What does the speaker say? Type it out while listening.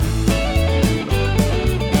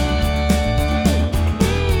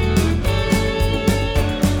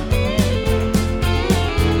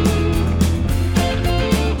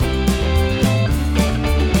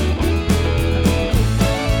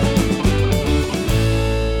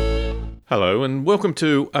Hello and welcome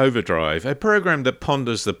to Overdrive, a program that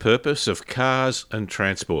ponders the purpose of cars and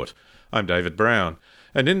transport. I'm David Brown,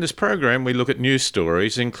 and in this program we look at news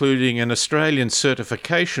stories including an Australian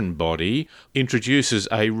certification body introduces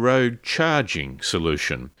a road charging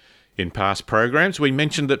solution. In past programs we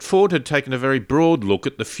mentioned that Ford had taken a very broad look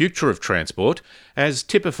at the future of transport, as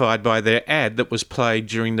typified by their ad that was played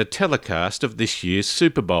during the telecast of this year's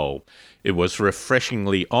Super Bowl. It was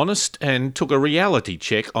refreshingly honest and took a reality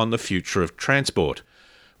check on the future of transport.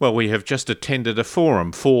 Well, we have just attended a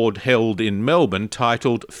forum Ford held in Melbourne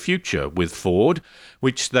titled Future with Ford,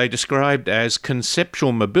 which they described as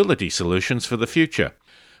conceptual mobility solutions for the future.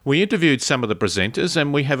 We interviewed some of the presenters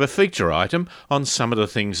and we have a feature item on some of the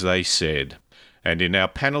things they said. And in our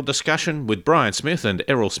panel discussion with Brian Smith and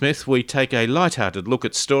Errol Smith, we take a light-hearted look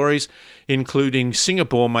at stories, including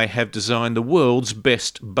Singapore may have designed the world's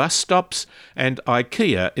best bus stops, and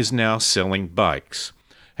IKEA is now selling bikes.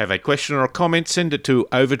 Have a question or a comment, send it to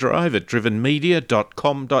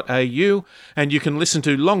overdrive@drivenmedia.com.au, and you can listen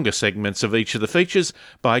to longer segments of each of the features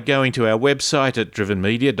by going to our website at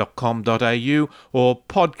drivenmedia.com.au or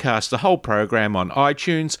podcast the whole program on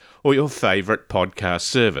iTunes or your favourite podcast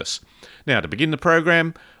service. Now, to begin the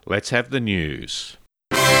program, let's have the news.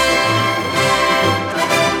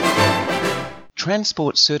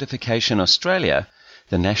 Transport Certification Australia,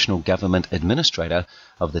 the national government administrator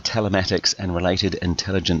of the telematics and related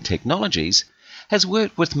intelligent technologies, has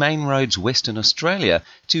worked with Main Roads Western Australia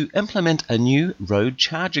to implement a new road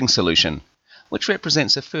charging solution, which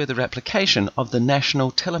represents a further application of the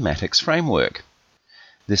national telematics framework.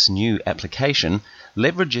 This new application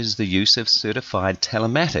leverages the use of certified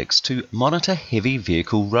telematics to monitor heavy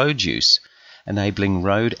vehicle road use, enabling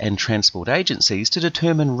road and transport agencies to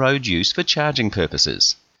determine road use for charging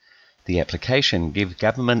purposes. The application gives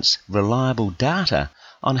governments reliable data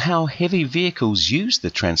on how heavy vehicles use the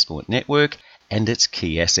transport network and its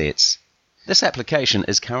key assets. This application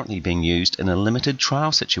is currently being used in a limited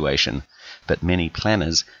trial situation, but many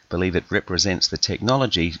planners believe it represents the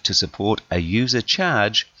technology to support a user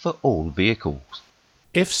charge for all vehicles.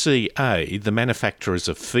 FCA, the manufacturers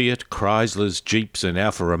of Fiat, Chryslers, Jeeps and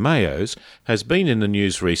Alfa Romeos, has been in the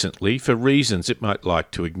news recently for reasons it might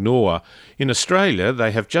like to ignore. In Australia,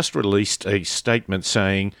 they have just released a statement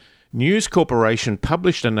saying, News Corporation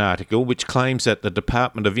published an article which claims that the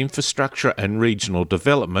Department of Infrastructure and Regional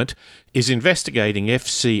Development is investigating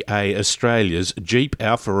FCA Australia's Jeep,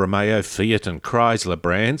 Alfa Romeo, Fiat and Chrysler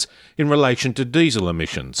brands in relation to diesel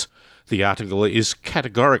emissions. The article is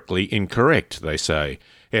categorically incorrect, they say.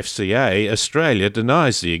 FCA Australia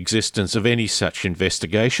denies the existence of any such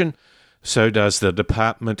investigation. So does the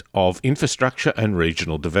Department of Infrastructure and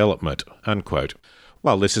Regional Development, unquote.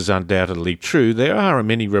 While this is undoubtedly true, there are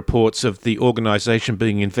many reports of the organisation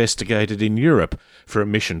being investigated in Europe for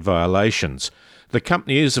emission violations. The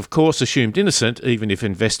company is, of course, assumed innocent even if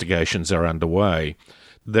investigations are underway.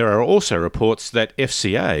 There are also reports that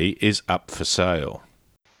FCA is up for sale.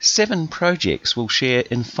 7 projects will share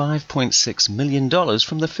in $5.6 million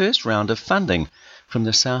from the first round of funding from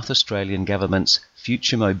the South Australian Government's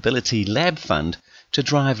Future Mobility Lab Fund to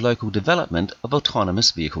drive local development of autonomous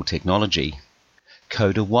vehicle technology.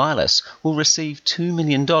 Coda Wireless will receive $2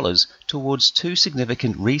 million towards 2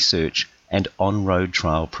 significant research and on-road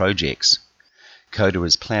trial projects. Coda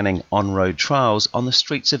is planning on-road trials on the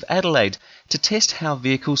streets of Adelaide to test how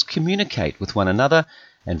vehicles communicate with one another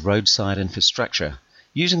and roadside infrastructure,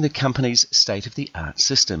 using the company's state-of-the-art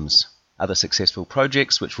systems. Other successful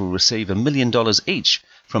projects which will receive $1 million each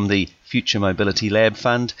from the Future Mobility Lab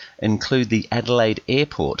Fund include the Adelaide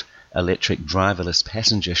Airport Electric Driverless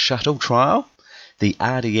Passenger Shuttle Trial, the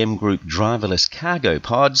RDM Group Driverless Cargo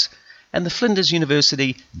Pods, and the Flinders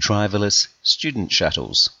University Driverless Student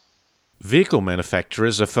Shuttles. Vehicle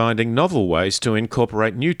manufacturers are finding novel ways to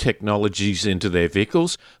incorporate new technologies into their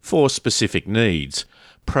vehicles for specific needs.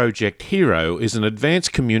 Project Hero is an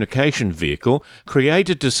advanced communication vehicle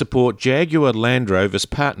created to support Jaguar Land Rover's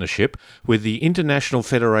partnership with the International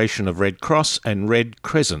Federation of Red Cross and Red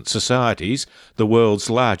Crescent Societies, the world's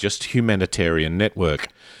largest humanitarian network.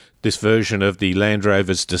 This version of the Land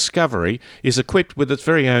Rover's Discovery is equipped with its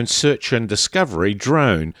very own search and discovery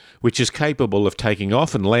drone, which is capable of taking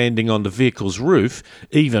off and landing on the vehicle's roof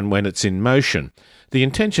even when it's in motion. The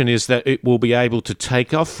intention is that it will be able to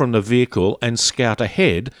take off from the vehicle and scout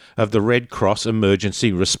ahead of the Red Cross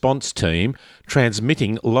Emergency Response Team,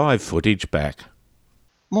 transmitting live footage back.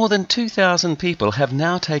 More than 2,000 people have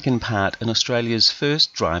now taken part in Australia's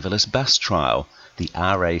first driverless bus trial, the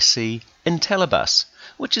RAC Intellibus,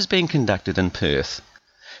 which is being conducted in Perth.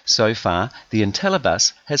 So far, the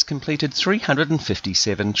Intellibus has completed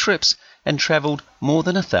 357 trips and travelled more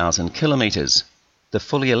than 1,000 kilometres. The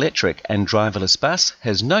fully electric and driverless bus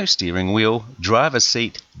has no steering wheel, driver's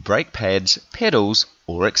seat, brake pads, pedals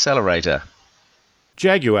or accelerator.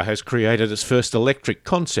 Jaguar has created its first electric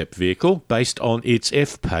concept vehicle based on its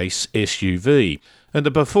F-Pace SUV, and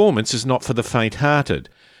the performance is not for the faint-hearted.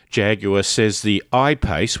 Jaguar says the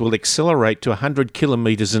I-Pace will accelerate to 100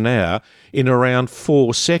 kilometres an hour in around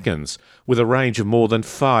 4 seconds, with a range of more than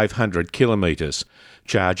 500 kilometres.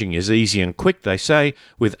 Charging is easy and quick, they say,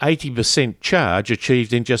 with 80% charge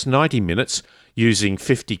achieved in just 90 minutes using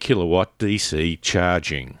 50 kilowatt DC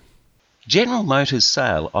charging. General Motors'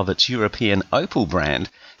 sale of its European Opel brand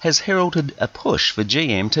has heralded a push for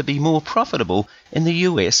GM to be more profitable in the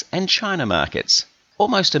US and China markets.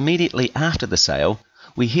 Almost immediately after the sale,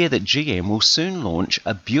 we hear that GM will soon launch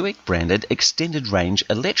a Buick-branded extended-range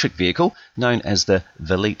electric vehicle known as the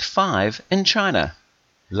Velite 5 in China.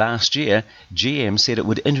 Last year, GM said it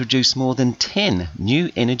would introduce more than 10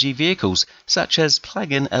 new energy vehicles, such as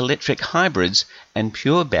plug-in electric hybrids and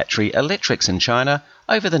pure battery electrics in China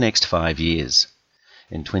over the next 5 years.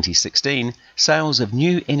 In 2016, sales of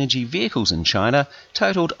new energy vehicles in China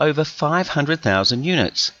totaled over 500,000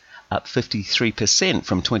 units, up 53%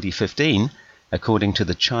 from 2015, according to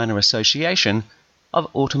the China Association of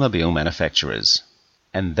Automobile Manufacturers.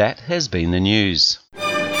 And that has been the news.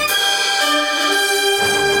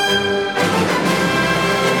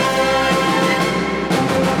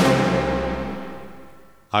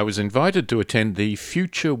 I was invited to attend the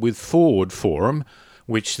Future with Ford forum,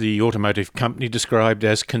 which the automotive company described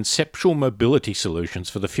as conceptual mobility solutions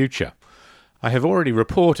for the future. I have already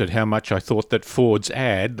reported how much I thought that Ford's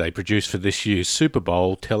ad they produced for this year's Super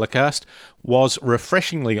Bowl telecast was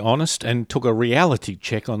refreshingly honest and took a reality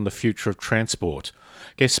check on the future of transport.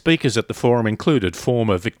 Guest speakers at the forum included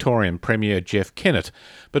former Victorian Premier Jeff Kennett,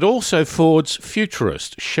 but also Ford's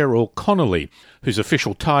futurist Cheryl Connolly, whose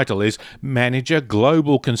official title is Manager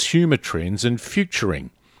Global Consumer Trends and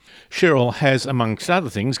Futuring. Cheryl has, amongst other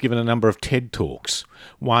things, given a number of TED Talks.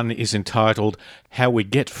 One is entitled How We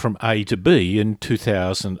Get From A to B in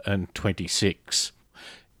 2026.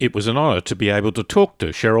 It was an honour to be able to talk to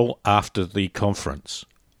Cheryl after the conference.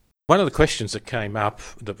 One of the questions that came up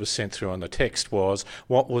that was sent through on the text was,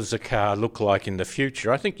 what does a car look like in the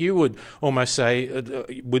future? I think you would almost say,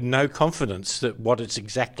 with no confidence, that what it's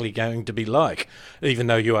exactly going to be like, even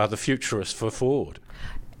though you are the futurist for Ford.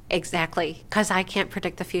 Exactly, because I can't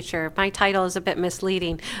predict the future. My title is a bit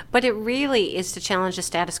misleading, but it really is to challenge the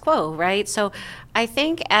status quo, right? So I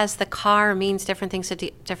think as the car means different things to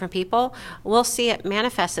different people, we'll see it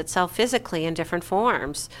manifest itself physically in different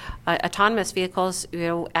forms. Autonomous vehicles,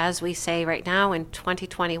 as we say right now in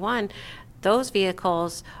 2021, those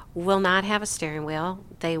vehicles will not have a steering wheel,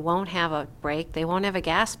 they won't have a brake, they won't have a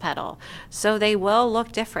gas pedal. So they will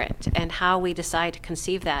look different, and how we decide to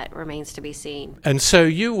conceive that remains to be seen. And so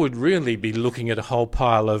you would really be looking at a whole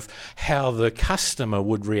pile of how the customer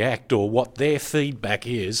would react or what their feedback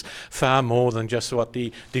is, far more than just what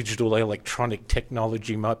the digital electronic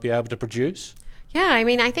technology might be able to produce? Yeah, I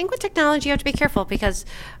mean, I think with technology you have to be careful because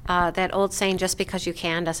that old saying, just because you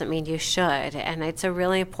can doesn't mean you should. And it's a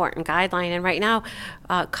really important guideline. And right now,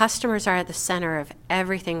 customers are at the center of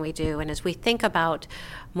everything we do. And as we think about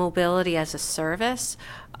mobility as a service,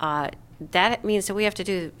 that means that we have to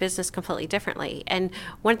do business completely differently. And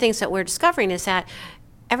one of the things that we're discovering is that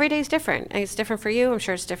every day is different. And it's different for you. I'm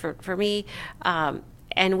sure it's different for me.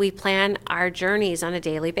 And we plan our journeys on a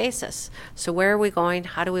daily basis. So where are we going?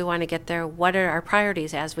 How do we want to get there? What are our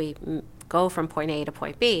priorities as we go from point A to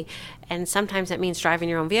point B? And sometimes that means driving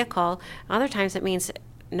your own vehicle. Other times it means,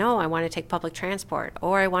 no, I want to take public transport,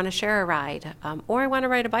 or I want to share a ride, or I want to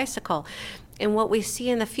ride a bicycle. And what we see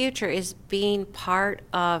in the future is being part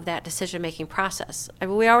of that decision-making process. I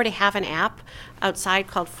mean, we already have an app outside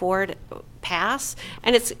called Ford Pass,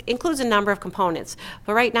 and it includes a number of components.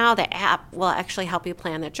 But right now, the app will actually help you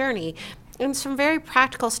plan the journey in some very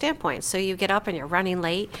practical standpoints. So you get up and you're running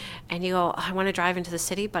late, and you go, I want to drive into the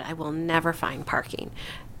city, but I will never find parking.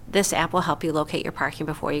 This app will help you locate your parking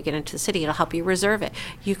before you get into the city. It'll help you reserve it.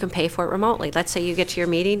 You can pay for it remotely. Let's say you get to your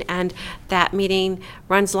meeting and that meeting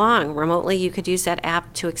runs long. Remotely, you could use that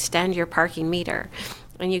app to extend your parking meter.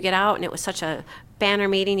 And you get out and it was such a banner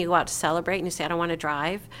meeting, you go out to celebrate and you say, I don't want to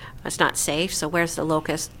drive. It's not safe. So where's the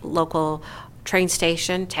local train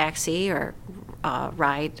station, taxi, or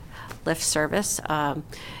ride, Lyft service?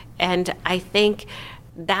 And I think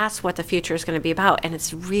that's what the future is going to be about, and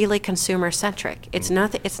it's really consumer centric. It's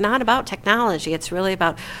not about technology. It's really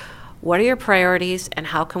about what are your priorities and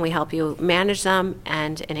how can we help you manage them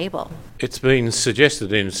and enable? It's been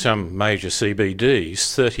suggested in some major CBDs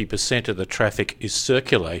 30% of the traffic is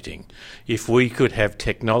circulating. If we could have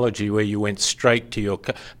technology where you went straight to your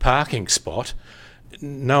parking spot,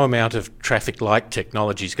 no amount of traffic light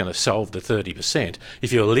technology is going to solve the 30%.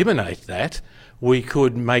 If you eliminate that, we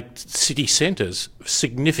could make city centres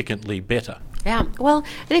significantly better. Yeah, well,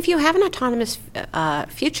 and if you have an autonomous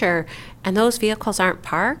future and those vehicles aren't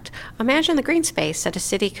parked, imagine the green space that a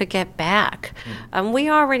city could get back. We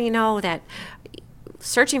already know that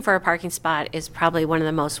searching for a parking spot is probably one of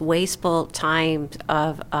the most wasteful times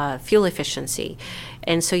of fuel efficiency,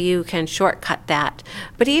 and so you can shortcut that.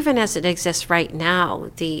 But even as it exists right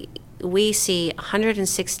now, we see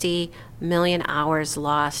 160 million hours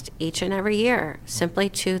lost each and every year simply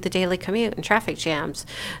to the daily commute and traffic jams.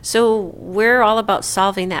 So we're all about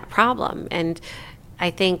solving that problem. And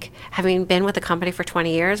I think having been with the company for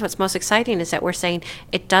 20 years, what's most exciting is that we're saying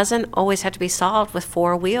it doesn't always have to be solved with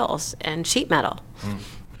four wheels and sheet metal.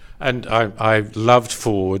 And I loved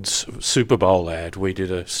Ford's Super Bowl ad. We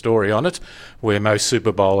did a story on it where most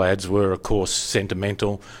Super Bowl ads were, of course,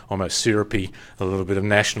 sentimental, almost syrupy, a little bit of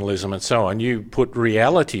nationalism and so on. You put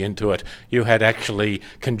reality into it. You had actually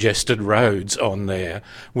congested roads on there,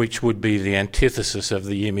 which would be the antithesis of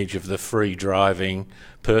the image of the free driving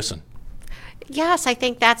person. Yes, I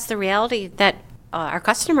think that's the reality that our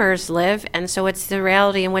customers live, and so it's the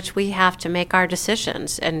reality in which we have to make our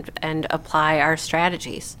decisions and apply our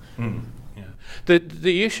strategies. Yeah.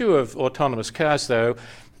 The issue of autonomous cars, though,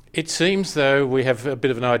 it seems though we have a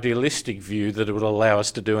bit of an idealistic view that it would allow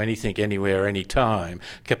us to do anything, anywhere, anytime.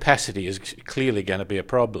 Capacity is clearly going to be a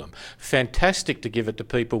problem. Fantastic to give it to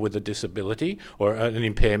people with a disability or an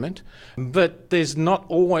impairment, but there's not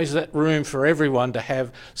always that room for everyone to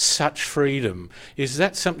have such freedom. Is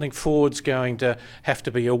that something Ford's going to have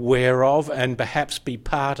to be aware of and perhaps be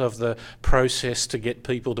part of the process to get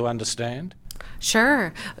people to understand?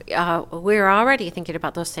 Sure. We're already thinking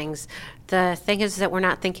about those things. The thing is that we're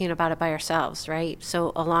not thinking about it by ourselves, right?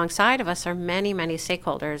 So alongside of us are many, many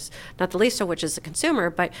stakeholders, not the least of which is the consumer.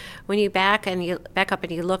 But when you back up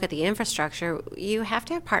and you look at the infrastructure, you have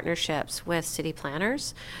to have partnerships with city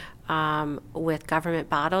planners, with government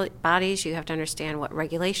bodies. You have to understand what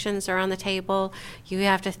regulations are on the table. You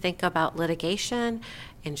have to think about litigation,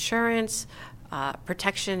 insurance,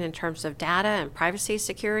 protection in terms of data and privacy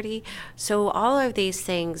security. So all of these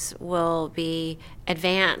things will be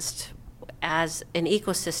advanced as an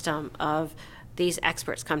ecosystem of these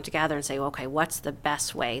experts come together and say, okay, what's the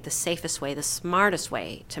best way, the safest way, the smartest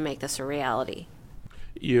way to make this a reality?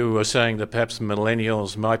 You were saying that perhaps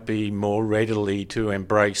millennials might be more readily to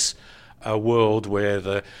embrace a world where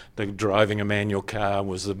the driving a manual car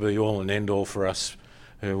was the be-all and end-all for us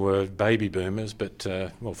who were baby boomers, but,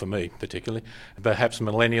 well, for me particularly. Perhaps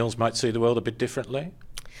millennials might see the world a bit differently?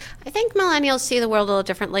 I think millennials see the world a little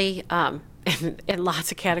differently in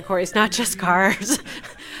lots of categories, not just cars.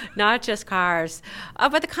 Not just cars.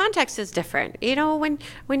 But the context is different. You know,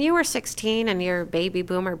 when you were 16 and your baby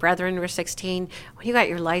boomer brethren were 16, when you got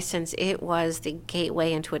your license, it was the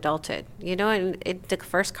gateway into adulthood. You know, and the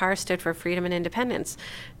first car stood for freedom and independence.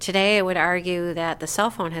 Today, I would argue that the cell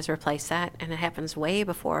phone has replaced that, and it happens way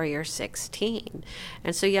before you're 16.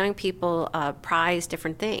 And so young people prize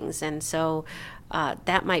different things. And so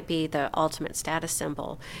that might be the ultimate status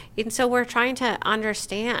symbol. And so we're trying to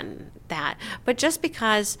understand that. But just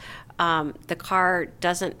because the car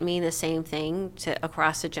doesn't mean the same thing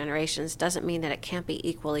across the generations doesn't mean that it can't be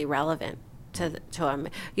equally relevant to them.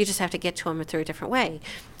 You just have to get to them through a different way.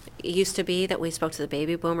 It used to be that we spoke to the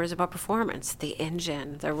baby boomers about performance, the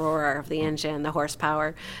engine, the roar of the engine, the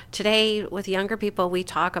horsepower. Today, with younger people, we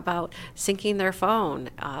talk about syncing their phone,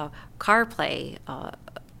 CarPlay,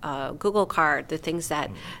 Google Card, the things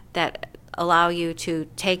that allow you to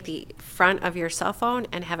take the front of your cell phone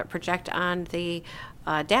and have it project on the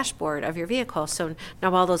dashboard of your vehicle. So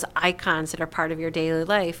now all those icons that are part of your daily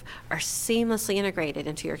life are seamlessly integrated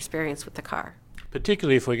into your experience with the car.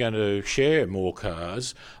 Particularly if we're going to share more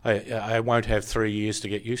cars, I won't have 3 years to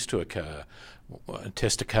get used to a car. I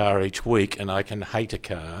test a car each week and I can hate a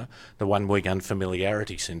car, the 1 week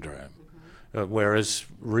unfamiliarity syndrome. Whereas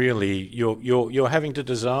really you're having to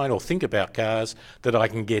design or think about cars that I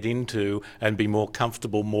can get into and be more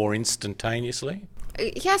comfortable more instantaneously.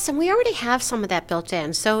 Yes, and we already have some of that built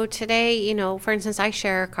in. So today, you know, for instance, I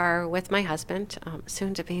share a car with my husband,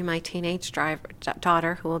 soon to be my teenage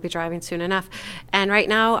daughter, who will be driving soon enough. And right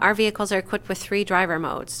now, our vehicles are equipped with 3 driver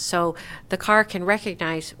modes. So the car can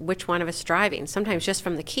recognize which one of us is driving, sometimes just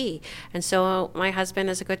from the key. And so my husband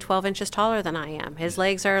is a good 12 inches taller than I am. His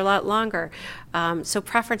legs are a lot longer. So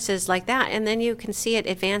preferences like that. And then you can see it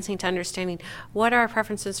advancing to understanding what are our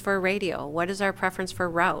preferences for radio, what is our preference for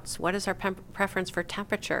routes, what is our preference for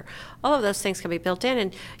temperature. All of those things can be built in,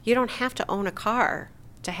 and you don't have to own a car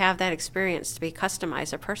to have that experience to be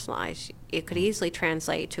customized or personalized. It could easily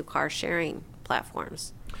translate to car sharing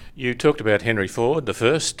platforms. You talked about Henry Ford, the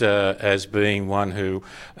first, as being one who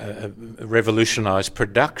revolutionised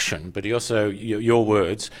production, but he also, your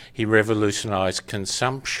words, he revolutionised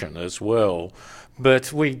consumption as well.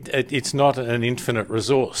 But it's not an infinite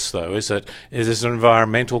resource, though, is it? Is this an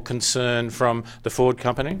environmental concern from the Ford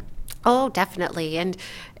company? Oh, definitely.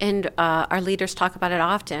 And our leaders talk about it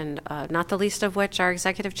often, not the least of which our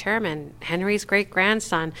executive chairman, Henry's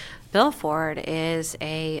great-grandson, Bill Ford, is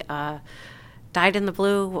a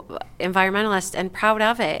dyed-in-the-blue environmentalist and proud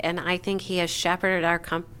of it. And I think he has shepherded our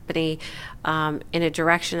company in a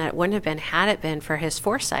direction that it wouldn't have been had it been for his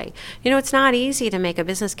foresight. It's not easy to make a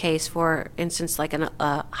business case, for instance, like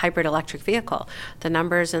a hybrid electric vehicle. The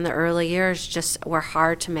numbers in the early years just were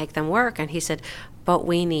hard to make them work. And he said, but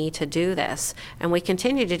we need to do this. And we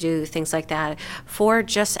continue to do things like that. Ford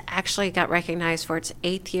just actually got recognized for its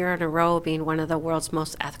 8th year in a row being one of the world's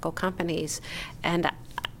most ethical companies. And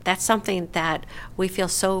that's something that we feel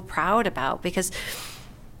so proud about, because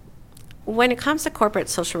when it comes to corporate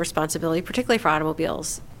social responsibility, particularly for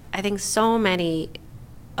automobiles, I think so many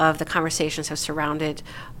of the conversations have surrounded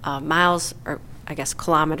miles, or I guess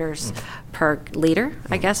kilometers per liter,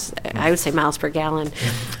 I guess. I would say miles per gallon.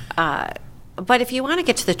 But if you want to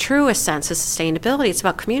get to the truest sense of sustainability, it's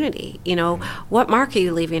about community. What mark are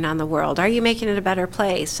you leaving on the world? Are you making it a better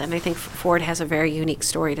place? And I think Ford has a very unique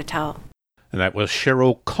story to tell. And that was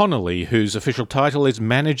Cheryl Connolly, whose official title is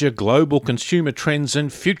Manager Global Consumer Trends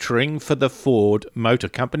and Futuring for the Ford Motor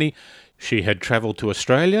Company. She had travelled to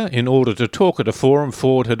Australia in order to talk at a forum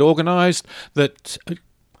Ford had organised that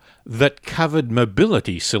covered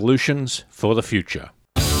mobility solutions for the future.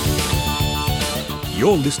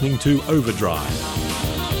 You're listening to Overdrive.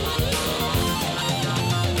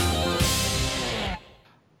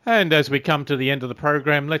 And as we come to the end of the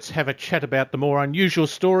program, let's have a chat about the more unusual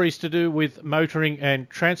stories to do with motoring and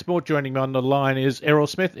transport. Joining me on the line is Errol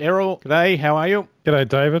Smith. Errol, g'day, how are you? G'day,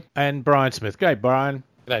 David. And Brian Smith. G'day, Brian.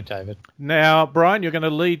 G'day, David. Now, Brian, you're going to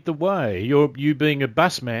lead the way. You being a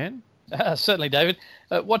bus man. Certainly, David.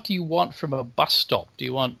 What do you want from a bus stop? Do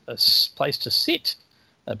you want a place to sit,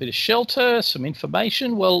 a bit of shelter, some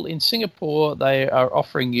information? Well, in Singapore, they are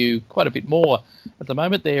offering you quite a bit more. At the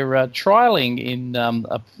moment, they're trialling in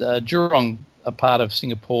Jurong, a part of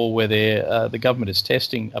Singapore where the government is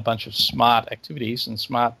testing a bunch of smart activities and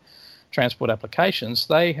smart transport applications.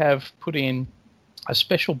 They have put in a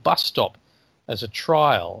special bus stop as a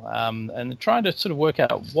trial, and they're trying to sort of work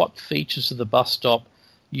out what features of the bus stop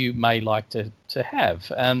you may like to have.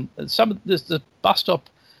 Some of the bus stop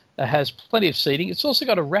has plenty of seating. It's also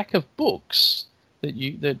got a rack of books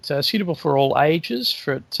that are suitable for all ages.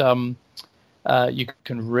 You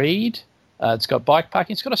can read. It's got bike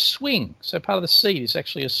parking. It's got a swing. So part of the seat is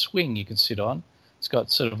actually a swing you can sit on. It's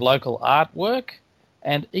got sort of local artwork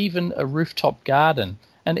and even a rooftop garden.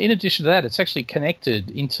 And in addition to that, it's actually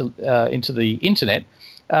connected into the internet.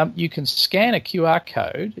 You can scan a QR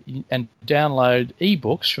code and download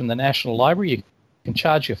ebooks from the National Library. You can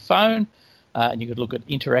charge your phone. And you could look at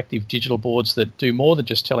interactive digital boards that do more than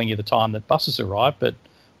just telling you the time that buses arrive, but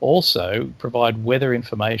also provide weather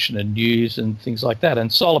information and news and things like that.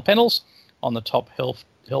 And solar panels on the top help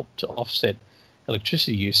to offset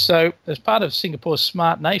electricity use. So as part of Singapore's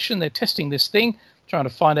Smart Nation, they're testing this thing, trying to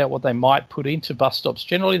find out what they might put into bus stops.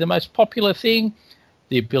 Generally, the most popular thing,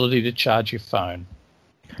 the ability to charge your phone.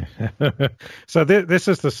 So this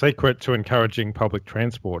is the secret to encouraging public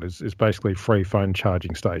transport, is basically free phone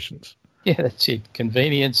charging stations. Yeah, that's it.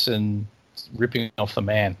 Convenience and ripping off the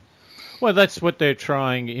man. Well, that's what they're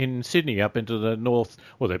trying in Sydney, up into the north.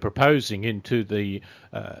 Well, they're proposing into the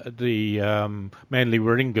Manly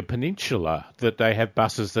Warringah Peninsula, that they have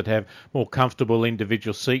buses that have more comfortable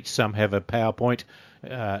individual seats. Some have a PowerPoint,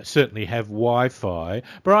 certainly have Wi-Fi.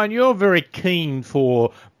 Brian, you're very keen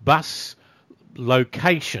for bus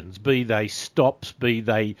locations, be they stops, be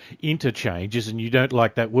they interchanges, and you don't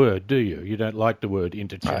like that word, do you? You don't like the word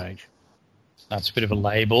interchange. That's a bit of a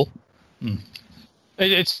label.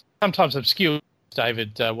 It's sometimes obscure,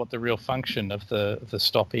 David, what the real function of the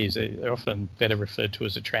stop is. They're often better referred to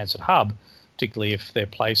as a transit hub, particularly if they're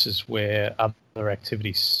places where other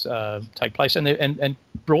activities take place and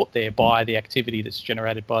brought there by the activity that's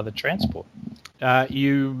generated by the transport.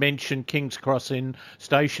 You mentioned King's Cross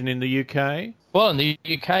Station in the UK? Well, in the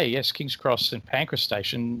UK, yes, King's Cross and Pancras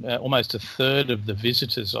Station, almost a third of the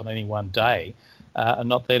visitors on any one day are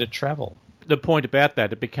not there to travel. the point about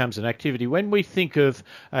that, it becomes an activity. When we think of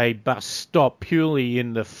a bus stop purely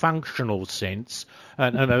in the functional sense,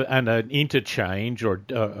 and an interchange,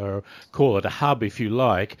 or call it a hub if you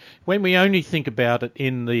like, when we only think about it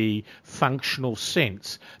in the functional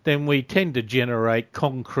sense, then we tend to generate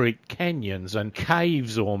concrete canyons and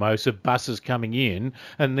caves almost of buses coming in,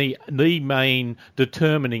 and the main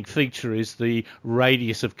determining feature is the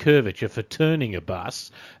radius of curvature for turning a bus,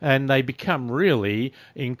 and they become really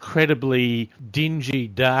incredibly dingy,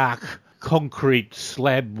 dark, concrete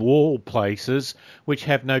slab wall places which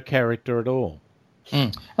have no character at all.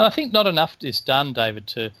 And I think not enough is done, David,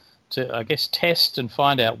 to I guess test and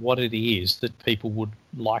find out what it is that people would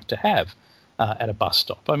like to have at a bus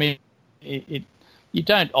stop. I mean, you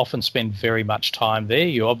don't often spend very much time there.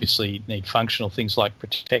 You obviously need functional things like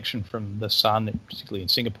protection from the sun, particularly in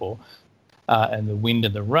Singapore, and the wind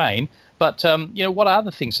and the rain. But what are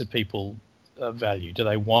the things that people value? Do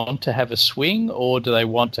they want to have a swing, or do they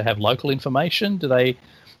want to have local information? Do they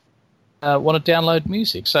want to download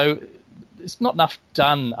music? So it's not enough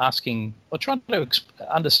done asking or trying to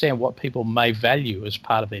understand what people may value as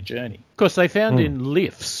part of their journey. Of course, they found in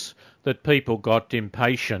lifts that people got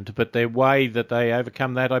impatient, but their way that they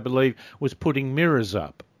overcome that, I believe, was putting mirrors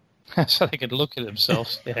up. So they could look at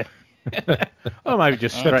themselves, yeah. Or maybe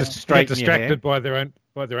just straighten distracted by their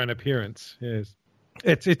own appearance, yes.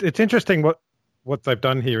 It's interesting what they've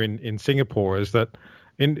done here in Singapore is that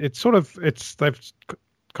they've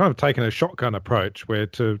kind of taken a shotgun approach where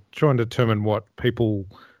to try and determine what people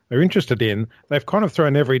are interested in, they've kind of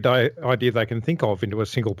thrown every idea they can think of into a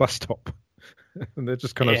single bus stop. And they're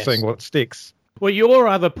just kind of seeing what sticks. Well, your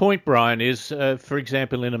other point, Brian, is, for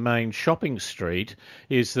example, in a main shopping street,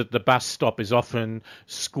 is that the bus stop is often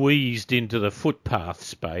squeezed into the footpath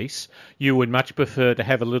space. You would much prefer to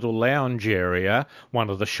have a little lounge area, one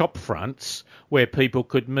of the shop fronts, where people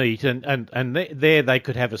could meet, and there they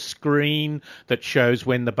could have a screen that shows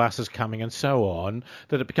when the bus is coming and so on,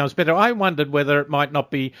 that it becomes better. I wondered whether it might not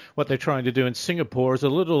be what they're trying to do in Singapore is a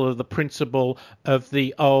little of the principle of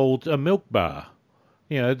the old milk bar.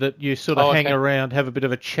 That you sort of hang around, have a bit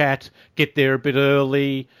of a chat, get there a bit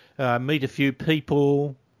early, meet a few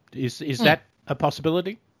people. Is that a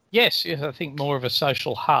possibility? Yes, I think more of a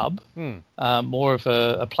social hub, more of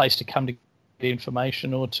a place to come to get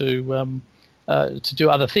information or to do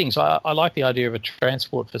other things. I like the idea of a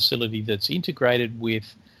transport facility that's integrated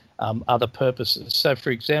with other purposes. So, for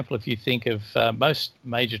example, if you think of most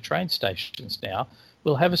major train stations now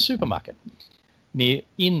will have a supermarket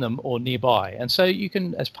in them or nearby. And so you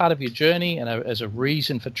can, as part of your journey and as a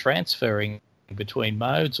reason for transferring between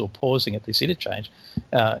modes or pausing at this interchange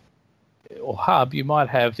or hub, you might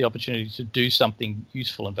have the opportunity to do something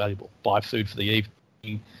useful and valuable, buy food for the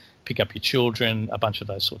evening, pick up your children, a bunch of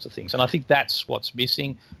those sorts of things. And I think that's what's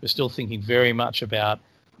missing. We're still thinking very much about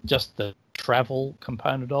just the travel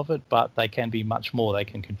component of it, but they can be much more. They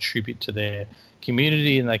can contribute to their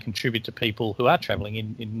community and they contribute to people who are travelling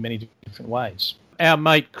in many different ways. Our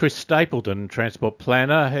mate Chris Stapleton, transport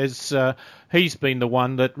planner, he's been the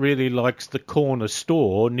one that really likes the corner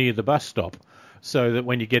store near the bus stop, so that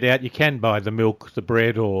when you get out you can buy the milk, the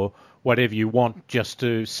bread or whatever you want just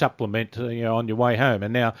to supplement on your way home.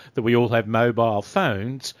 And now that we all have mobile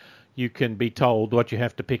phones, you can be told what you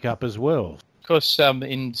have to pick up as well. Of course,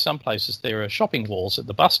 in some places there are shopping walls at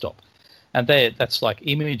the bus stop, and that's like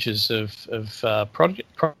images of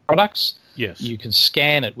products. Yes, you can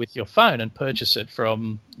scan it with your phone and purchase it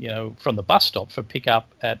from the bus stop for pickup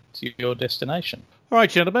at your destination. All right,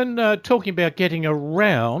 gentlemen, talking about getting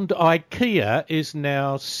around, IKEA is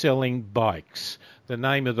now selling bikes. The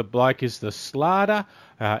name of the bike is the Slada.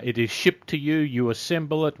 It is shipped to you. You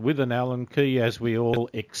assemble it with an Allen key, as we all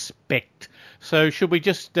expect. So should we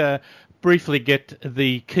just briefly get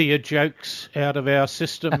the Kia jokes out of our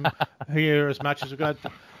system here as much as we've got?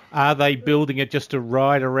 Are they building it just to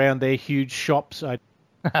ride around their huge shops?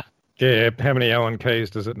 Yeah, how many Allen keys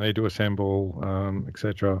does it need to assemble,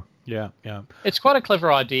 etc.? Yeah. It's quite a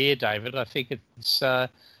clever idea, David. I think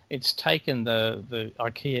it's taken the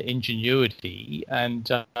IKEA ingenuity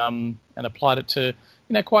and applied it to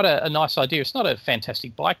quite a nice idea. It's not a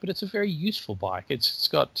fantastic bike, but it's a very useful bike. It's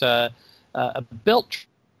got a belt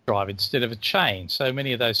drive instead of a chain. So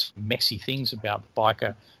many of those messy things about the bike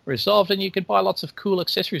are resolved, and you can buy lots of cool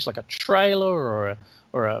accessories like a trailer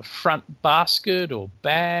or a front basket or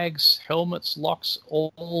bags, helmets, locks,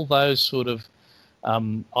 all those sort of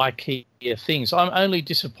IKEA things. I'm only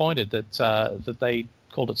disappointed that they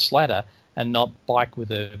called it Sladder and not bike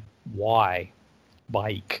with a Y,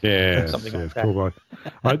 bike. Yeah, something like that. Cool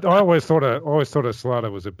bike. I always thought a Sladder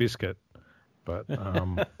was a biscuit, but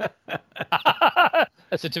a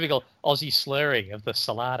That's a typical Aussie slurring of the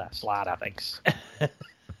Salada. Salada, thanks.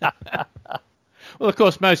 Well, of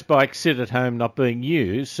course, most bikes sit at home not being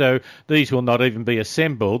used, so these will not even be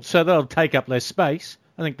assembled, so they'll take up less space.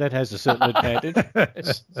 I think that has a certain advantage.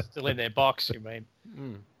 It's still in their box, you mean.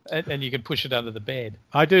 And you can push it under the bed.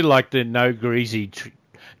 I do like the no greasy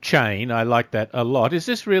chain. I like that a lot. Is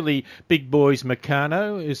this really Big Boy's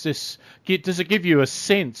Meccano? Does it give you a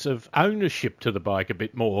sense of ownership to the bike a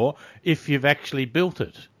bit more if you've actually built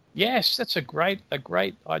it? Yes, that's a great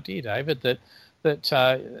idea, David. That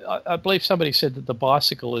I believe somebody said that the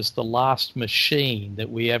bicycle is the last machine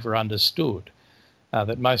that we ever understood.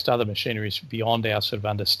 That most other machinery is beyond our sort of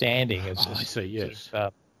understanding as I see, yes. sort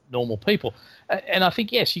of, normal people. And I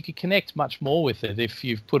think, yes, you could connect much more with it if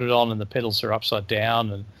you've put it on and the pedals are upside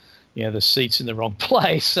down and the seat's in the wrong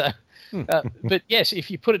place. But yes, if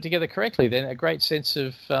you put it together correctly, then a great sense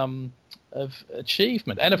of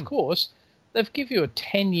achievement. And of course, they've give you a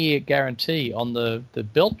 10-year guarantee on the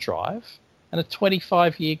belt drive and a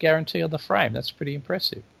 25-year guarantee on the frame. That's pretty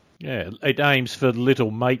impressive. Yeah, it aims for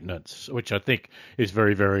little maintenance, which I think is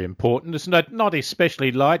very, very important. It's not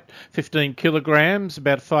especially light, 15 kilograms,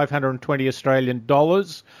 about 520 Australian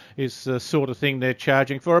dollars is the sort of thing they're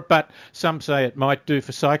charging for it. But some say it might do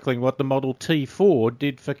for cycling what the Model T4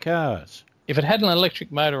 did for cars. If it had an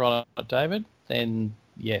electric motor on it, David, then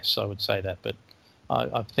yes, I would say that. But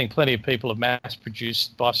I think plenty of people have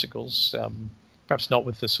mass-produced bicycles, perhaps not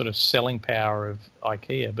with the sort of selling power of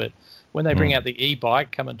IKEA, but when they bring out the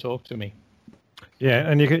e-bike, come and talk to me. Yeah,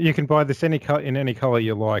 and you can buy this in any colour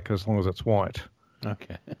you like as long as it's white.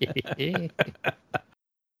 Okay.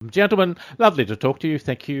 Gentlemen, lovely to talk to you.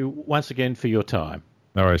 Thank you once again for your time.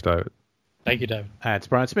 No worries, David. Thank you, David. It's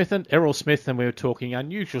Brian Smith and Errol Smith, and we were talking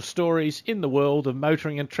unusual stories in the world of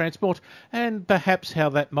motoring and transport, and perhaps how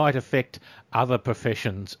that might affect other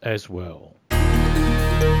professions as well.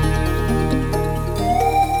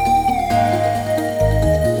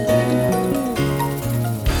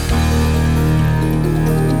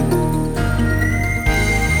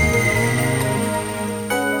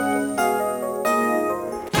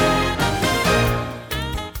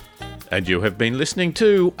 And you have been listening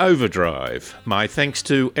to Overdrive. My thanks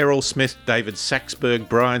to Errol Smith, David Saxberg,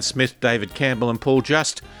 Brian Smith, David Campbell and Paul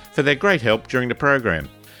Just for their great help during the program.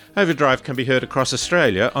 Overdrive can be heard across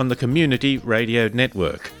Australia on the Community Radio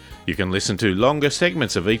Network. You can listen to longer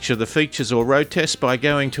segments of each of the features or road tests by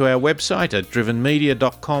going to our website at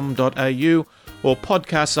drivenmedia.com.au or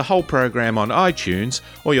podcast the whole program on iTunes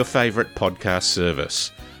or your favourite podcast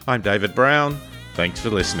service. I'm David Brown. Thanks for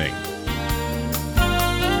listening.